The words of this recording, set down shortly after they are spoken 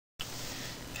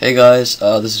Hey guys,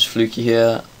 this is FluQy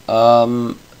here.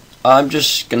 I'm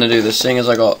just gonna do this, seeing as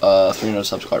I got 300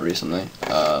 subs quite recently.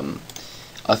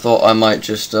 I thought I might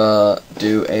just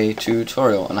do a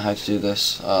tutorial on how to do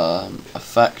this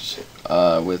effect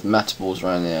with metaballs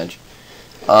around the edge.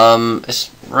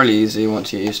 It's really easy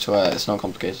once you get used to it. It's not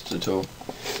complicated at all.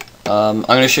 I'm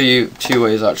going to show you two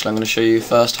ways actually. I'm going to show you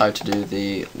first how to do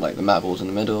the metaballs in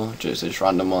the middle, just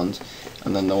random ones,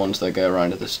 and then the ones that go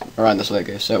around this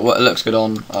logo. So what it looks good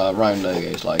on round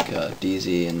logos like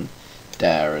DZ and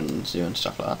Dare and Zoo and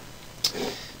stuff like that.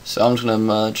 So I'm just going to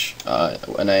merge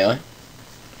an AI,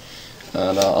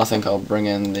 and I think I'll bring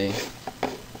in the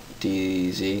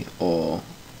DZ or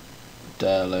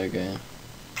Dare logo.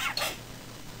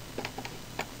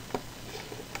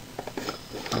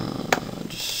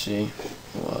 See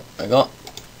what I got.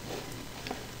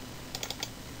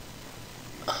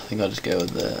 I think I'll just go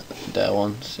with the Dare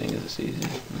one, seeing as it's easy.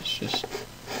 Let's just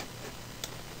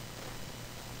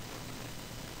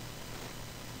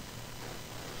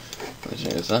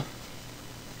there.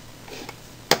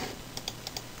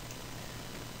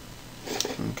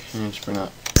 Okay, just bring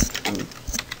that in the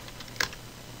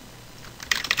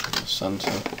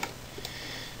center.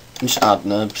 And just add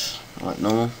nibs like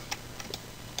normal.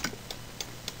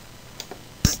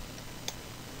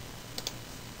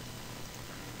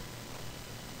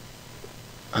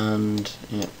 And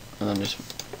yeah, and then just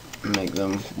make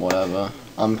them whatever.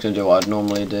 I'm gonna do what I'd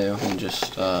normally do and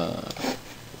just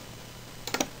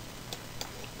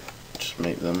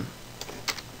make them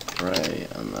grey,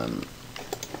 and then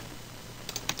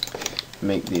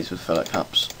make these with fillet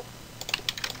caps.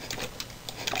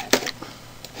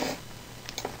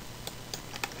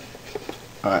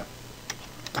 Alright,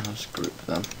 I'll just group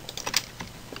them.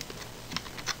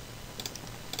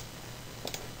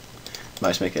 Might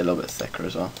just make it a little bit thicker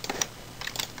as well.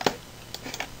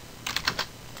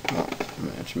 Oh,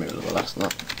 just make it a little bit less than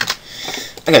that.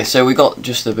 Okay, so we got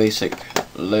just the basic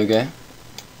logo.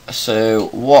 So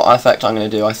what effect I'm going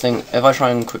to do, I think if I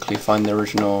try and quickly find the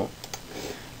original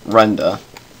render,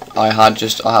 I had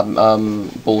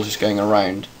balls just going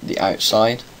around the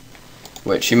outside,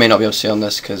 which you may not be able to see on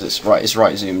this because it's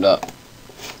right zoomed up.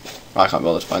 I can't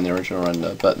bother to find the original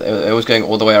render, but it was going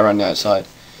all the way around the outside.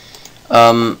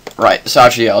 Right, so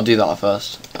actually yeah, I'll do that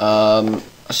first.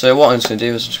 So what I'm just going to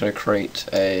do is I'm just going to create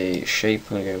a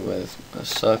shape. I'm going to go with a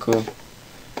circle.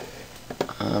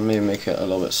 Maybe make it a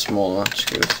little bit smaller, just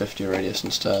go with 50 radius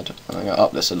instead. And I'm going to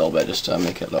up this a little bit just to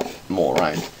make it look more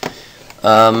round.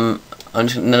 I'm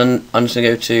just going to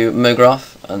go to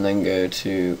MoGraph and then go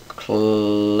to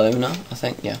Cloner, I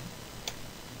think, yeah.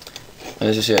 And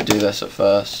as you see, I do this at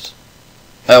first.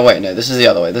 Oh wait, no, this is the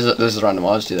other way. This is random.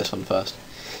 I'll just do this one first.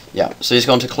 Yeah, so you just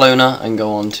go on to Cloner and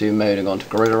go on to Mode and go on to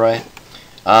Grid Array.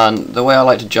 And the way I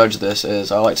like to judge this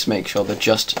is I like to make sure they're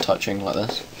just touching like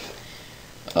this.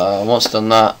 Once done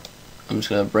that, I'm just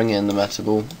going to bring in the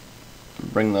Metaball,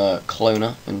 bring the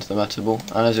Cloner into the Metaball,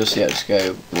 and as you'll see, I just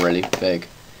go really big.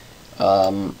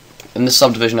 In this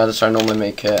subdivision editor, I normally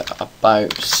make it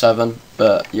about 7,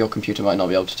 but your computer might not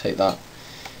be able to take that.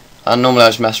 And normally I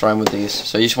just mess around with these,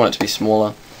 so you just want it to be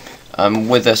smaller.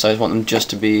 With this, I just want them just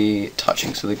to be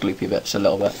touching, so the gloopy bits a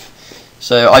little bit.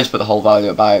 So I just put the whole value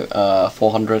about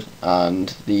 400,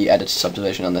 and the editor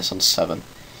subdivision on this on 7.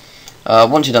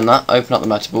 Once you've done that, open up the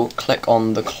Metaball, click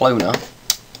on the Cloner,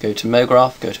 go to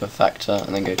MoGraph, go to Effector,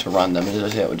 and then go to Random, and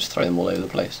as it will just throw them all over the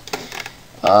place.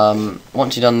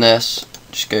 Once you've done this,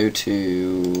 just go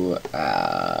to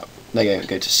there you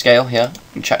go to Scale here,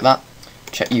 and check that.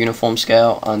 Check Uniform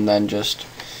Scale, and then just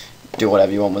do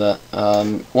whatever you want with it.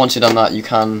 Once you've done that, you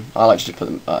can, I like to just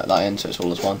put that in so it's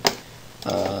all as one,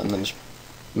 and then just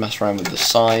mess around with the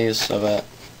size of it,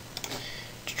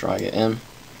 just drag it in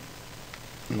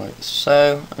like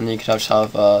so, and you could just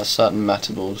have certain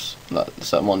metaballs, like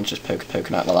certain ones just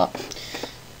poking out like that.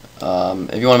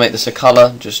 If you want to make this a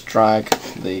colour, just drag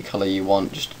the colour you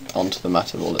want just onto the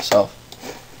metaball itself,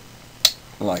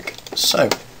 like so.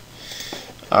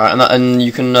 Alright, and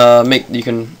you can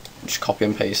just copy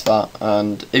and paste that,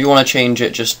 and if you want to change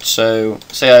it, just so,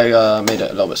 say I made it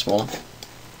a little bit smaller,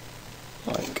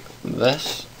 like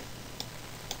this,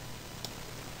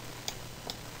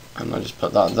 and I just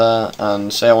put that there,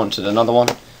 and say I wanted another one,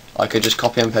 I could just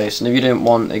copy and paste, and if you didn't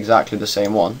want exactly the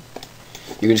same one,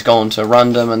 you can just go on to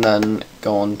Random and then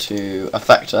go on to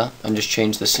Effector and just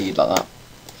change the seed like that,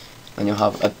 and you'll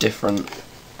have a different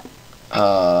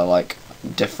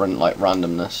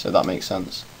randomness, if that makes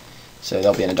sense. So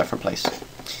they'll be in a different place.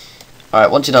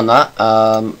 Alright, once you've done that,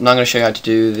 now I'm going to show you how to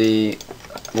do the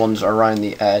ones around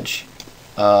the edge.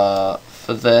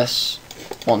 For this,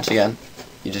 once again,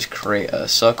 you just create a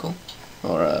circle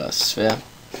or a sphere,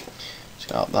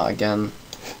 just up that again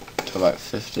to about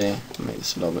 50, make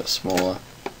this a little bit smaller.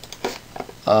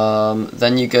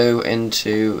 Then you go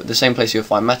into the same place you'll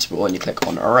find Metaball and you click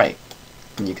on Array,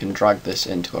 and you can drag this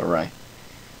into Array.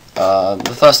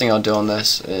 The first thing I'll do on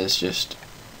this is just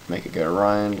make it go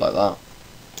around like that,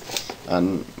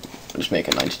 and just make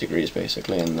it 90 degrees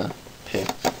basically in the here.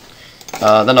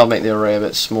 Then I'll make the array a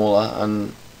bit smaller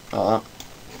and like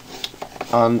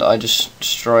that, and I just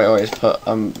straight away put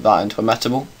that into a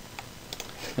Metaball,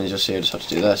 and you'll see I just have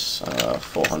to do this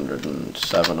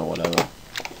 407 or whatever,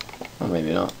 or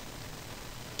maybe not.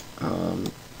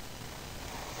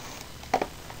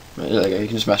 There you go, you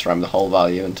can just mess around with the whole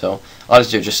value until I'll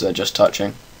just do it just so they're just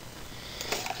touching.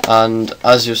 And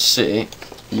as you'll see,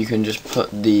 you can just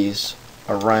put these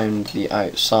around the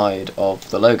outside of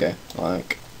the logo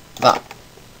like that.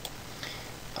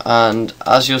 And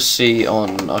as you'll see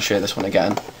on, I'll show you this one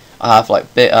again, I have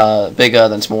like bigger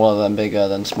than smaller than bigger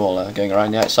than smaller going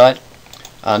around the outside.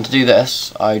 And to do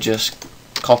this, I just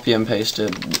copy and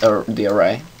pasted the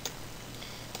array.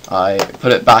 I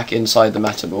put it back inside the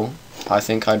Metaball. I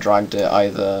think I dragged it I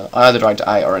either dragged it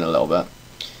out or in a little bit,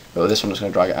 but with this one I'm just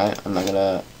going to drag it out, and I'm going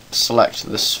to select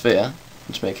the sphere and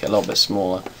just make it a little bit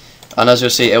smaller. And as you'll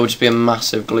see, it will just be a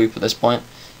massive gloop at this point,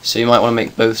 so you might want to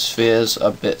make both spheres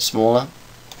a bit smaller.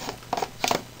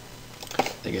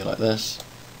 They go like this.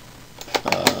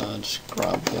 Just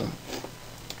grab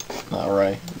that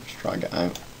array and just drag it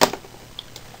out.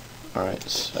 Alright,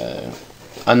 so,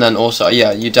 and then also,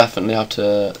 yeah, you definitely have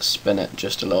to spin it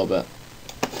just a little bit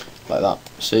like that,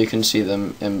 so you can see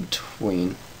them in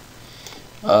between.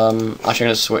 Actually, I'm going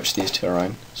to switch these two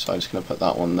around, so I'm just going to put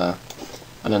that one there,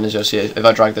 and then as you'll see, if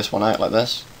I drag this one out like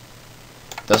this,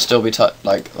 they'll still be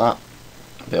like that,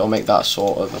 but it'll make that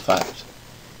sort of effect.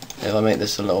 If I make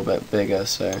this a little bit bigger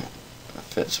so it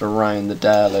fits around the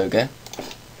Dare logo,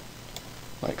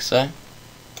 like so,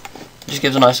 it just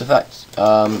gives a nice effect.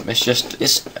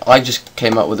 I just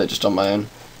came up with it just on my own,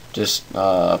 just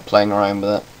playing around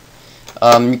with it.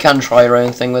 You can try your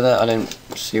own thing with it, I don't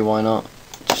see why not.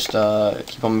 Just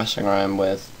keep on messing around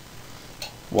with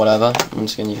whatever.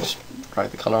 Once again, you just drag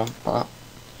the colour on like that.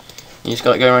 You just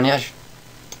got it going around the edge.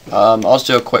 I'll just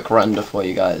do a quick render for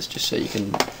you guys, just so you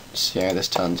can see how this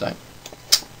turns out.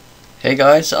 Hey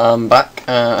guys, I'm back.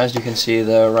 As you can see,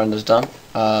 the render's done.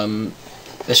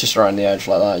 It's just around the edge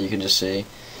like that, you can just see.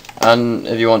 And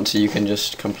if you want to, you can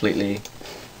just completely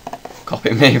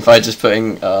copy me by just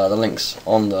putting the links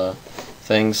on the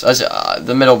things. As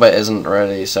the middle bit isn't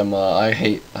really similar. I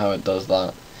hate how it does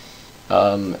that.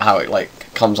 How it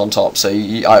like comes on top. So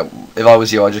if I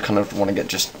was you, I just kind of want to get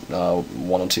just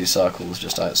 1 or 2 circles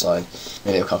just outside.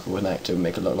 Maybe a couple with neck to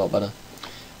make it look a lot better.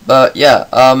 But yeah,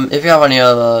 if you have any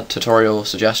other tutorial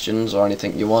suggestions or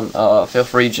anything you want, feel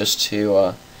free just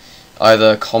to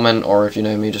either comment, or if you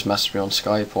know me, just message me on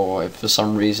Skype, or if for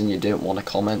some reason you don't want to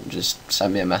comment, just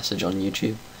send me a message on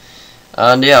YouTube.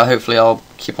 And yeah, hopefully I'll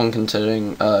keep on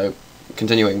continuing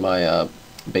my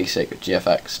basic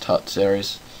GFX tut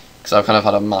series, because I've kind of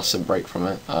had a massive break from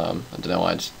it. I don't know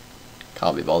why, I just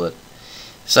can't be bothered.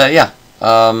 So yeah,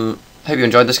 hope you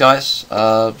enjoyed this, guys.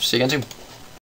 See you again soon.